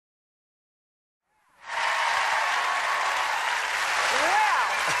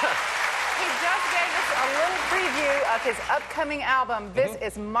He just gave us a little preview of his upcoming album. This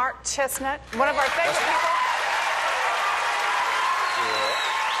is Mark Chesnutt, one of our favorite people.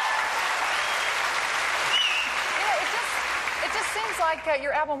 It just seems like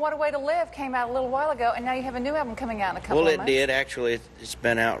your album, What a Way to Live, came out a little while ago, and now you have a new album coming out in a couple of months. Well, it did. Actually, it's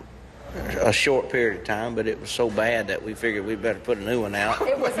been out a short period of time, but it was so bad that we figured we'd better put a new one out.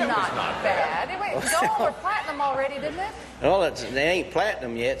 It was not bad. It went gold or platinum already, didn't it? Well, they ain't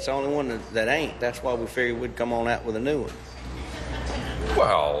platinum yet. It's the only one that ain't. That's why we figured we'd come on out with a new one.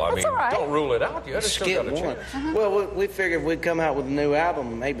 Well, I mean, all right. don't rule it out yet. It's still Skip got a one. chance. Well, we figured we'd come out with a new album,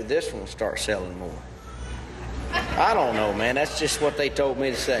 and maybe this one will start selling more. I don't know, man. That's just what they told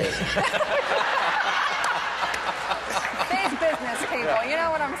me to say. These business people, you know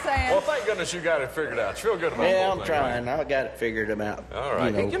what I'm saying? Well, thank goodness you got it figured out. You feel good about it. Yeah, I'm trying. I got it figured out. All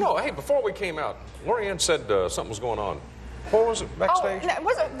right. You know, hey, before we came out, Lorianne said something was going on. What was it, backstage? Oh,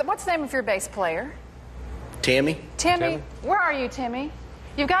 what's the name of your bass player? Timmy? Timmy? Where are you, Timmy?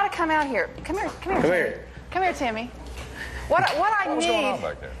 You've got to come out here. Come here, Come Timmy. here. Come here, Timmy. What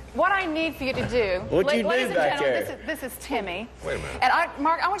I need for you to do, What'd you do ladies and back gentlemen, there? this is Timmy. Wait a minute. And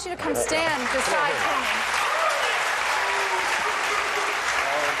Mark, I want you to come stand beside Timmy.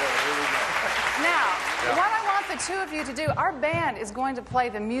 Now, what I want the two of you to do, our band is going to play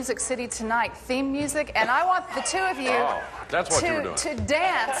the Music City Tonight theme music, and I want the two of you that's what you were doing. to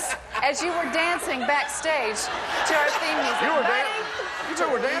dance as you were dancing backstage to our theme music. You were Ready? You two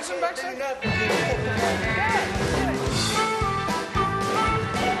were dancing backstage?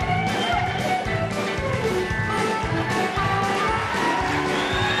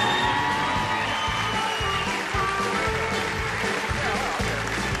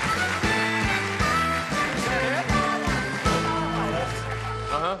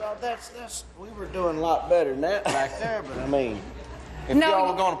 Well, we were doing a lot better than that back there, but I mean, if No,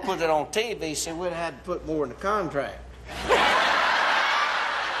 y'all were going to put it on TV, see, we'd have had to put more in the contract. Come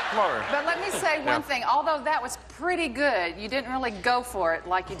on. But let me say one thing. Although that was pretty good, you didn't really go for it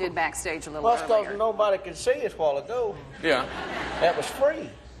like you did backstage a little Well, it's earlier. because nobody could see us a while ago. Yeah, That was free.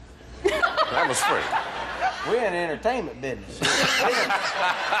 that was free. We're in the entertainment business.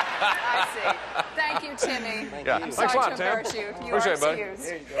 I see. Thank you, Timmy. Yeah. I'm Thanks sorry a lot, to Tim. embarrass you. You Appreciate are it, buddy.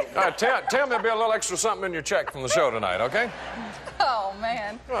 excused. All right, tell me there'll be a little extra something in your check from the show tonight, okay? Oh,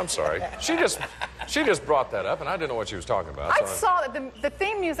 man. Oh, I'm sorry. She just brought that up, and I didn't know what she was talking about. I so saw that the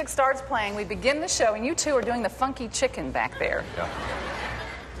theme music starts playing. We begin the show, and you two are doing the funky chicken back there. Yeah.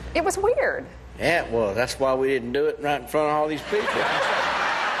 It was weird. Yeah, well, that's why we didn't do it right in front of all these people.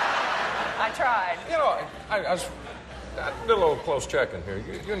 I tried. You know, I did a little close checking here.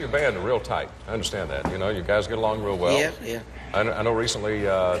 You and your band are real tight. I understand that. You know, you guys get along real well. Yeah. I know recently.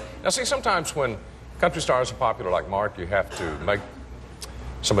 Now, see, sometimes when country stars are popular like Mark, you have to make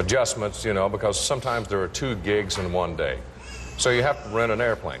some adjustments, you know, because sometimes there are 2 gigs in one day. So you have to rent an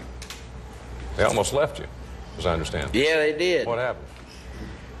airplane. They almost left you, as I understand. Yeah, they did. What happened?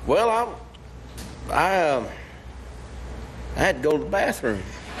 Well, I had to go to the bathroom.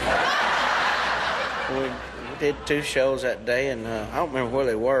 We did 2 shows that day, and I don't remember where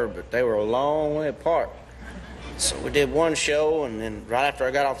they were, but they were a long way apart. So we did one show, and then right after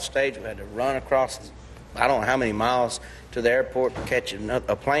I got off the stage, we had to run across, I don't know how many miles, to the airport to catch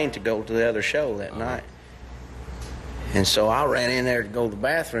a plane to go to the other show that night. And so I ran in there to go to the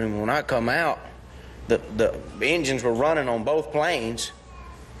bathroom. When I come out, the engines were running on both planes,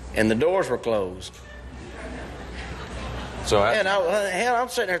 and the doors were closed. So And I'm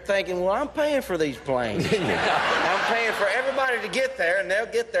sitting there thinking, well, I'm paying for these planes. I'm paying for everybody to get there, and they'll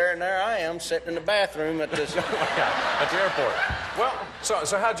get there, and there I am sitting in the bathroom at this. at the airport. Well, so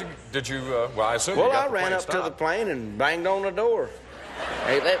how'd did you, well, I assume you Well, got I the ran plane up to the stopped. plane and banged on the door.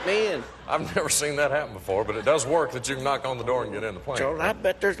 They let me in. I've never seen that happen before, but it does work that you can knock on the door and get in the plane. Charles, I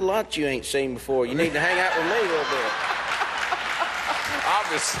bet there's a lot you ain't seen before. You need to hang out with me a little bit.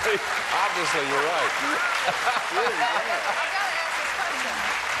 Obviously, you're right.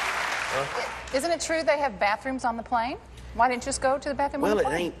 Isn't it true they have bathrooms on the plane? Why didn't you just go to the bathroom on Well, the it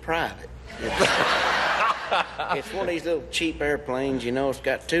plane? ain't private. It's one of these little cheap airplanes, you know. It's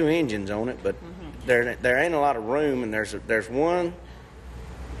got 2 engines on it, but there ain't a lot of room, and there's one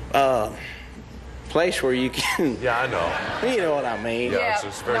place where you can. Yeah, I know. You know what I mean? Yeah, it's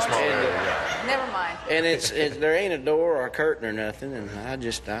a very small area. Yeah. Never mind. And it's there ain't a door or a curtain or nothing, and I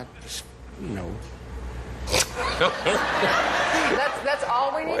just you know. That's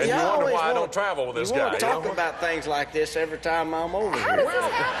all we need. And you wonder always why I want- don't travel with this you guy. want to talk you know? about things like this every time I'm over How here. does this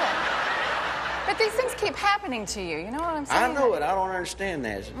happen? But these things keep happening to you. You know what I'm saying? I know it. I don't understand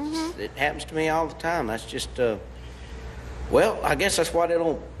that. It happens to me all the time. That's just, Well, I guess that's why they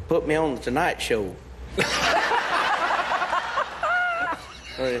don't put me on the Tonight Show.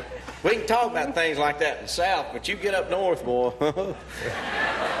 We can talk about things like that in the South, but you get up north, boy,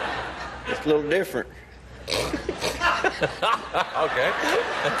 it's a little different. Okay.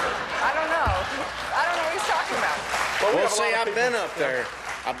 I don't know what he's talking about. Well, see, I've been up there.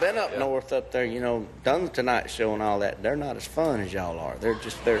 I've been up north up there, you know, done the Tonight Show and all that. They're not as fun as y'all are. They're. Oh,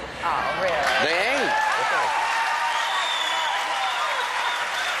 really? They ain't. Okay.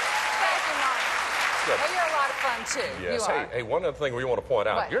 Thank you, Mark. Good. Well, you're a lot of fun, too. Yes. You are. Hey, one other thing we want to point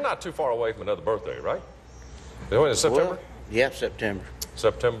out. What? You're not too far away from another birthday, right? When is it, September? Well, yep, September.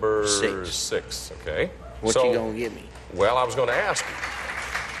 September 6th. 6th, okay. What you gonna give me? Well, I was going to ask.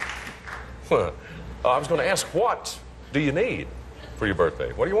 I was going to ask, what do you need for your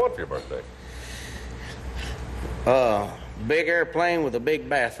birthday? What do you want for your birthday? Big airplane with a big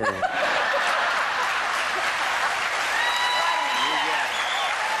bathroom.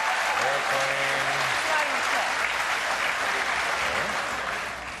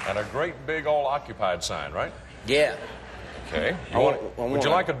 And a great big all occupied sign, right? Yeah. Okay. Would you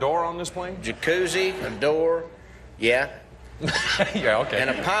like a door on this plane? Jacuzzi, a door, yeah. Yeah, okay. And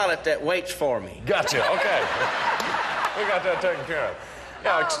a pilot that waits for me. Gotcha, okay. We got that taken care of.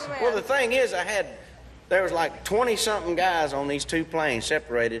 Yeah, Well, the thing is, there was like 20-something guys on these two planes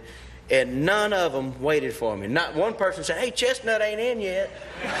separated, and none of them waited for me. Not one person said, hey, Chesnutt ain't in yet.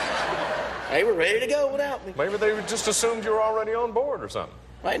 They were ready to go without me. maybe they just assumed you were already on board or something.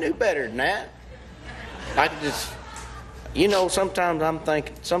 I knew better than that. I could just, you know, sometimes I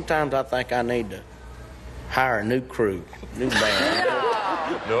think I need to hire a new crew, new band.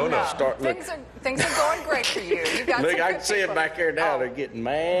 No. Start looking. Things are going great for you. You got Look, some I good can see it people. back there now. Oh. They're getting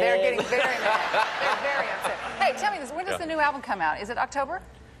mad. They're getting very mad. They're very upset. Hey, tell me this. When does the new album come out? Is it October?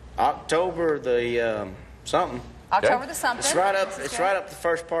 October the something. October the something. It's right up. It's right up the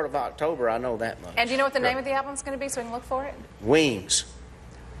first part of October. I know that much. And do you know what the name of the album's going to be so we can look for it? Wings.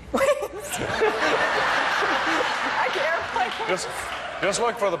 Like airplane. Just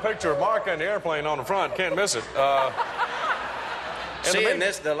look for the picture of Mark and the airplane on the front. Can't miss it. See, and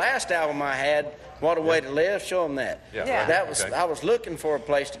the last album I had, What a Way to Live, show them that. Yeah. That was. Okay. I was looking for a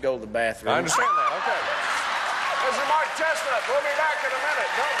place to go to the bathroom. I understand that. Okay. This is Mark Chesnutt. We'll be back in a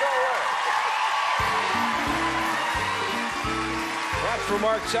minute. Don't go away. That's for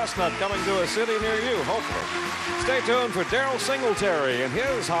Mark Chesnutt coming to a city near you, hopefully. Stay tuned for Daryl Singletary and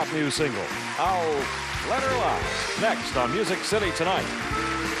his hot new single, I'll Let Her Lie, next on Music City Tonight.